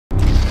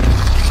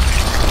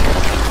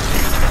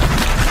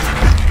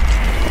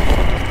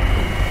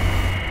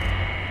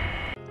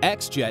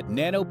XJet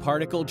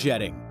nanoparticle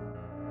jetting.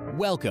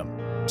 Welcome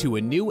to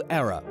a new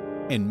era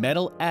in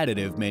metal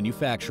additive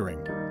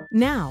manufacturing.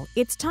 Now,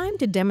 it's time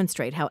to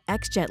demonstrate how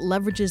XJet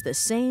leverages the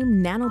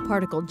same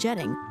nanoparticle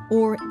jetting,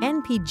 or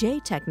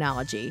NPJ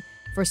technology,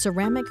 for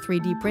ceramic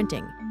 3D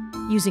printing,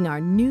 using our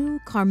new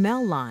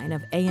Carmel line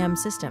of AM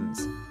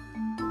systems.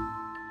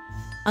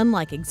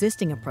 Unlike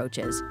existing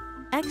approaches,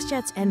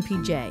 XJet's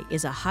NPJ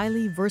is a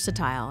highly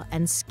versatile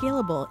and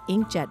scalable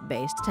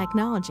inkjet-based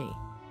technology.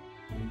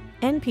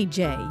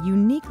 NPJ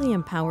uniquely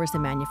empowers the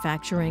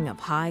manufacturing of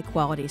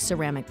high-quality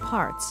ceramic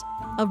parts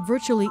of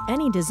virtually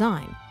any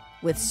design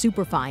with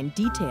superfine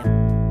detail.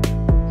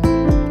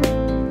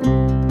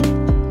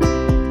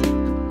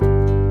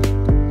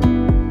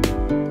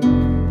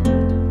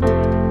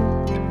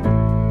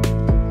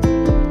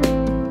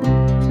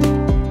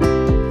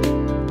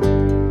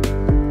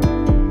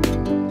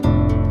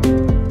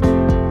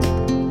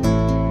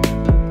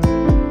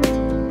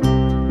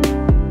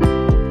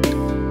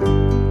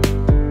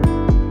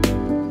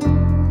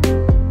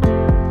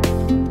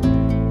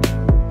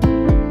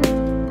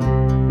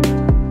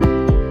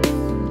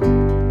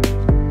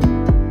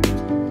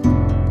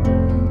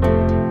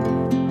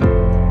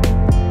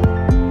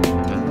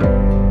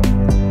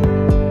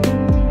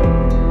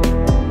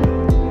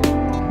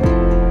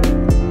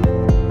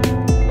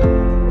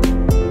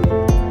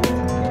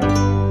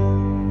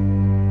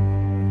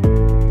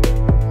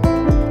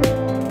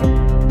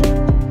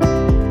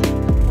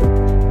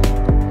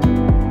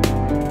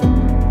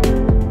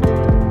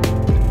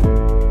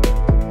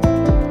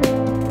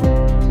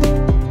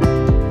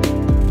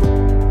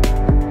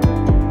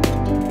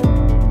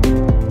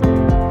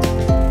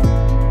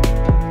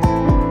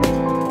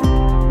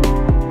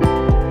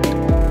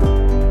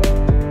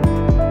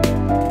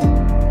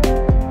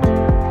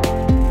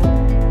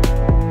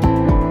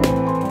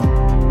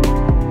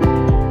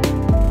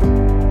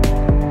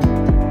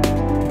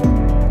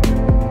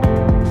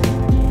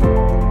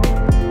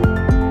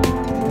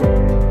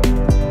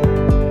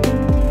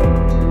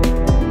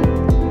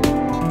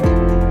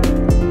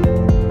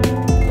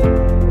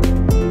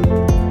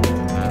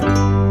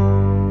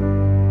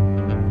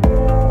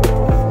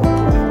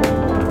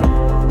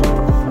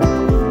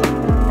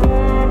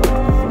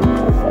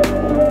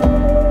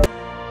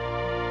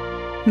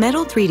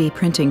 Metal 3D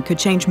printing could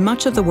change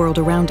much of the world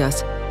around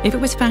us if it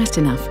was fast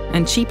enough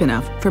and cheap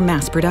enough for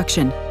mass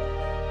production.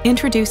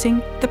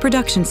 Introducing the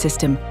production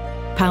system,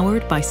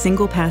 powered by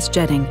single-pass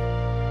jetting.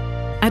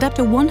 At up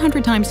to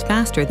 100 times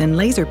faster than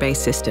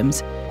laser-based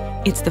systems,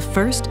 it's the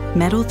first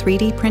metal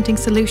 3D printing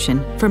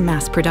solution for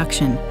mass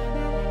production.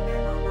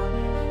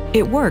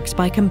 It works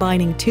by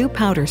combining 2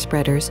 powder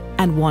spreaders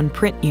and 1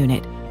 print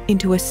unit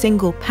into a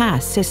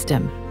single-pass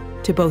system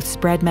to both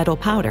spread metal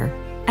powder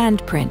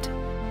and print.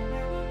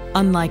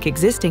 Unlike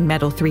existing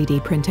metal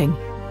 3D printing,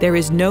 there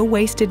is no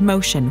wasted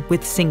motion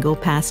with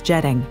single-pass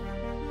jetting.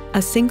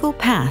 A single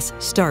pass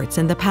starts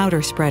in the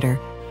powder spreader,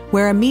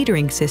 where a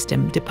metering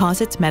system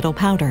deposits metal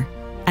powder,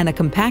 and a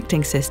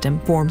compacting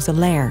system forms a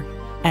layer,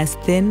 as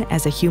thin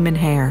as a human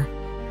hair.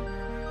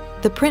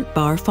 The print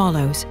bar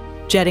follows,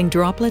 jetting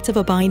droplets of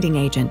a binding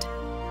agent.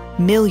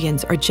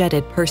 Millions are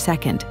jetted per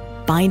second,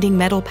 binding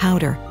metal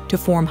powder to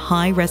form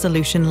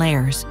high-resolution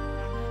layers.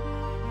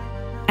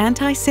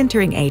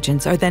 Anti-sintering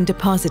agents are then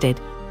deposited,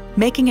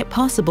 making it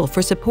possible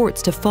for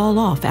supports to fall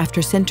off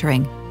after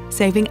sintering,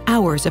 saving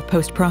hours of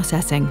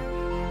post-processing.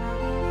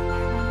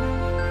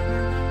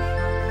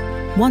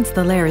 Once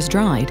the layer is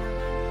dried,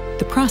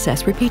 the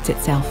process repeats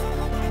itself.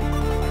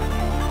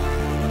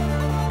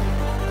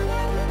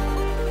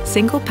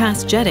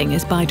 Single-pass jetting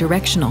is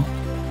bidirectional.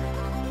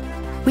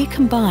 We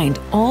combined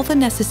all the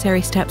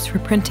necessary steps for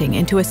printing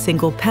into a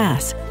single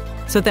pass,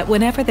 so that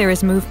whenever there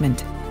is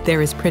movement,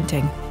 there is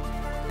printing.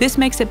 This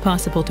makes it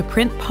possible to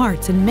print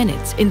parts in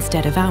minutes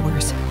instead of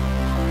hours.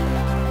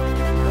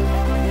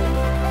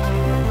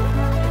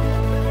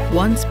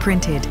 Once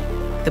printed,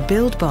 the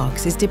build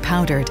box is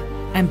depowdered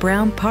and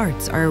brown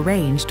parts are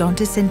arranged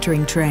onto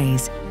sintering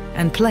trays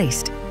and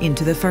placed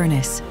into the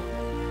furnace.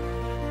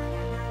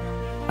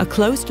 A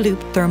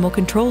closed-loop thermal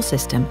control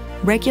system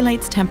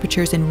regulates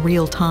temperatures in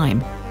real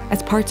time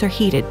as parts are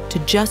heated to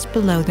just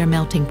below their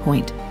melting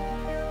point.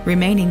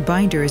 Remaining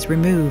binder is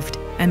removed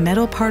and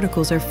metal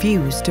particles are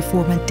fused to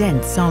form a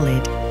dense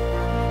solid.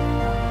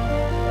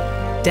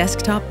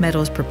 Desktop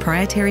Metal's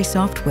proprietary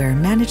software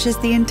manages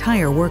the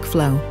entire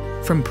workflow,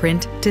 from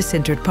print to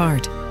sintered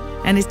part,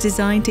 and is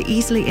designed to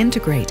easily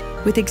integrate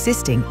with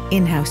existing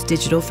in-house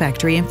digital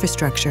factory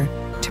infrastructure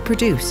to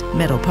produce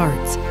metal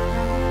parts.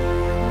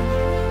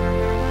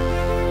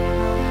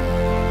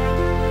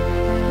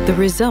 The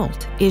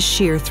result is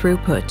sheer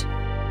throughput.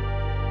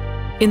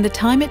 In the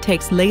time it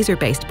takes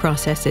laser-based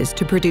processes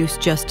to produce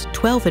just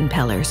 12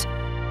 impellers,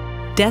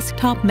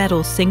 Desktop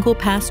Metal's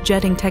single-pass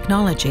jetting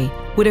technology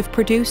would have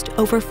produced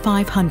over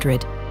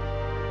 500.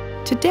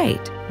 To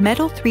date,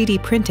 metal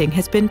 3D printing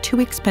has been too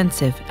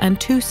expensive and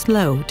too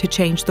slow to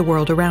change the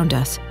world around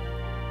us.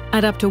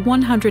 At up to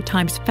 100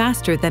 times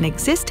faster than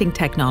existing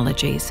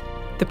technologies,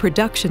 The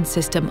production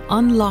system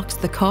unlocks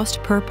the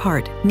cost per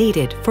part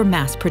needed for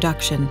mass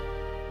production.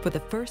 For the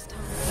first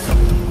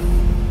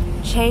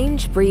time.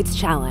 Change breeds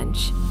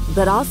challenge,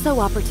 but also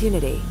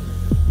opportunity.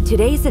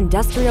 Today's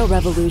industrial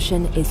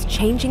revolution is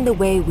changing the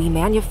way we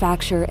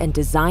manufacture and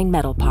design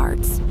metal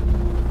parts.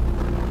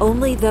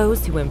 Only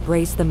those who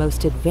embrace the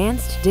most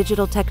advanced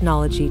digital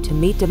technology to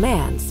meet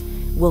demands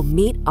will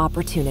meet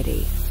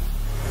opportunity.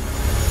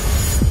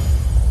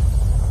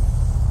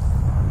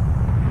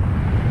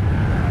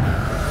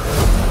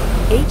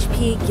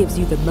 HP gives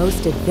you the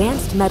most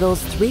advanced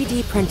metals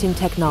 3D printing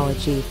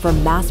technology for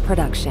mass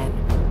production.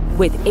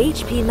 With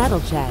HP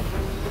metalJet,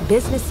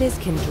 businesses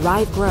can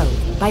drive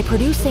growth by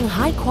producing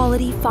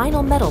high-quality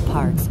final metal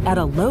parts at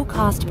a low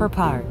cost per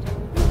part,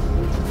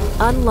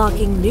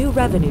 unlocking new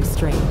revenue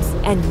streams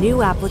and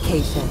new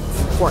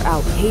applications for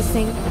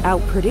outpacing,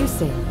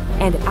 outproducing,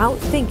 and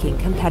outthinking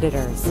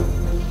competitors.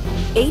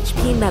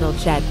 HP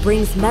metalJet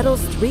brings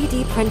metals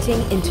 3D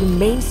printing into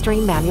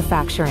mainstream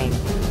manufacturing.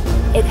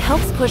 It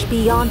helps push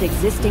beyond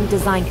existing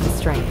design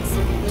constraints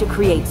to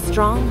create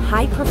strong,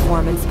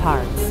 high-performance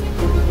parts.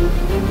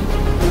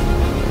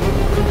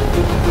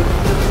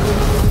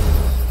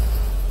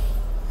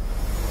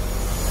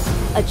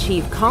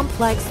 Achieve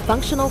complex,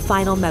 functional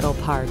final metal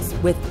parts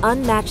with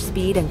unmatched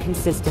speed and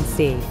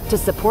consistency to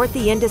support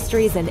the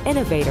industries and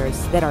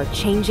innovators that are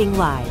changing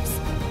lives.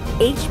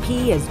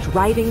 HP is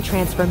driving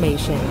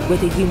transformation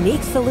with a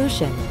unique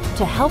solution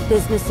to help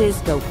businesses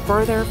go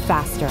further,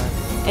 faster,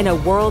 in a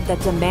world that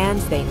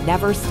demands they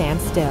never stand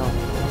still.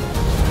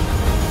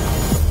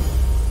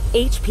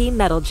 HP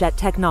metalJet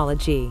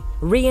technology.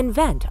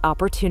 Reinvent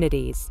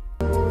opportunities.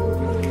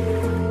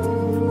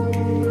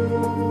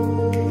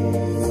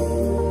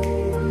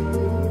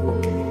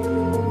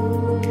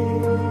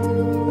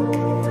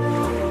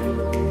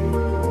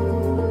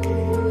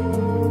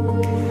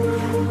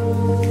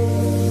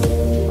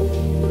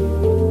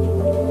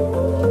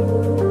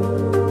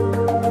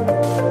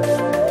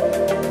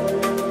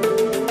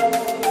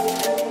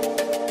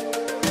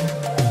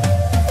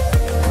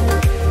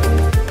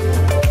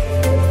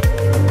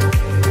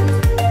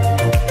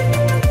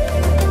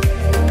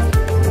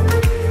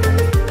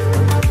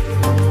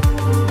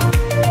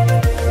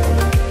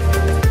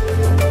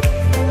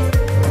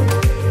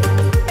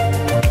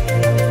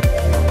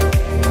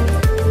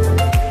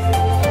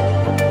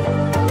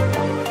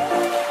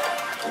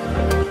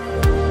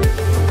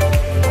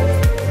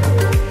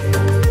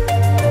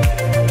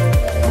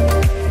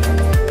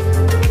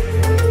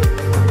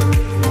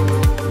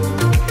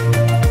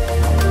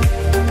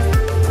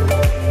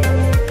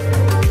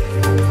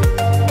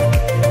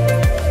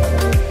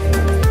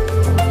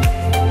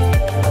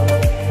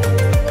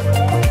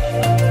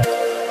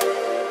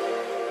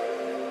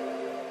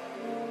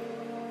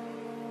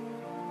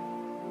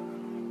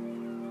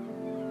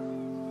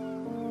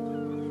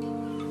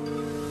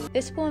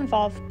 This will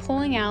involve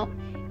pulling out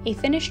a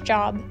finished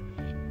job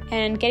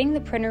and getting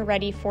the printer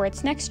ready for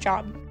its next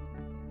job.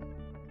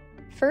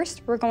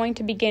 First, we're going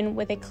to begin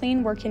with a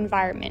clean work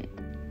environment.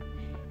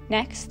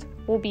 Next,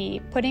 we'll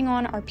be putting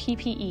on our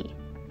PPE.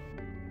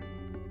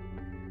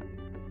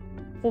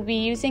 We'll be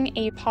using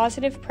a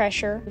positive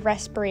pressure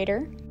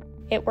respirator.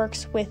 It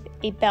works with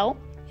a belt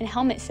and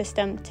helmet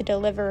system to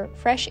deliver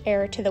fresh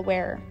air to the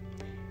wearer.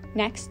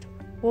 Next,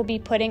 we'll be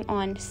putting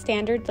on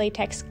standard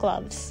latex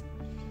gloves.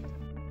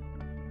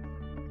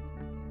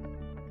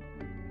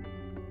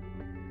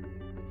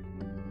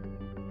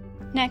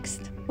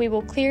 Next, we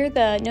will clear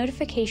the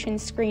notification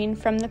screen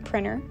from the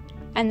printer,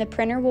 and the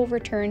printer will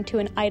return to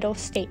an idle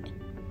state.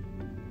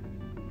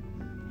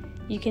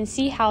 You can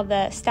see how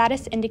the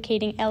status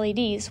indicating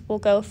LEDs will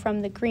go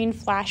from the green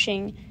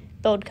flashing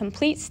build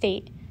complete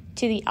state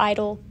to the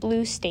idle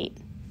blue state.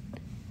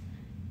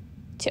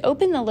 To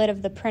open the lid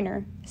of the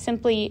printer,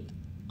 simply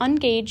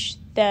ungauge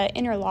the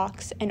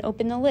interlocks and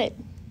open the lid.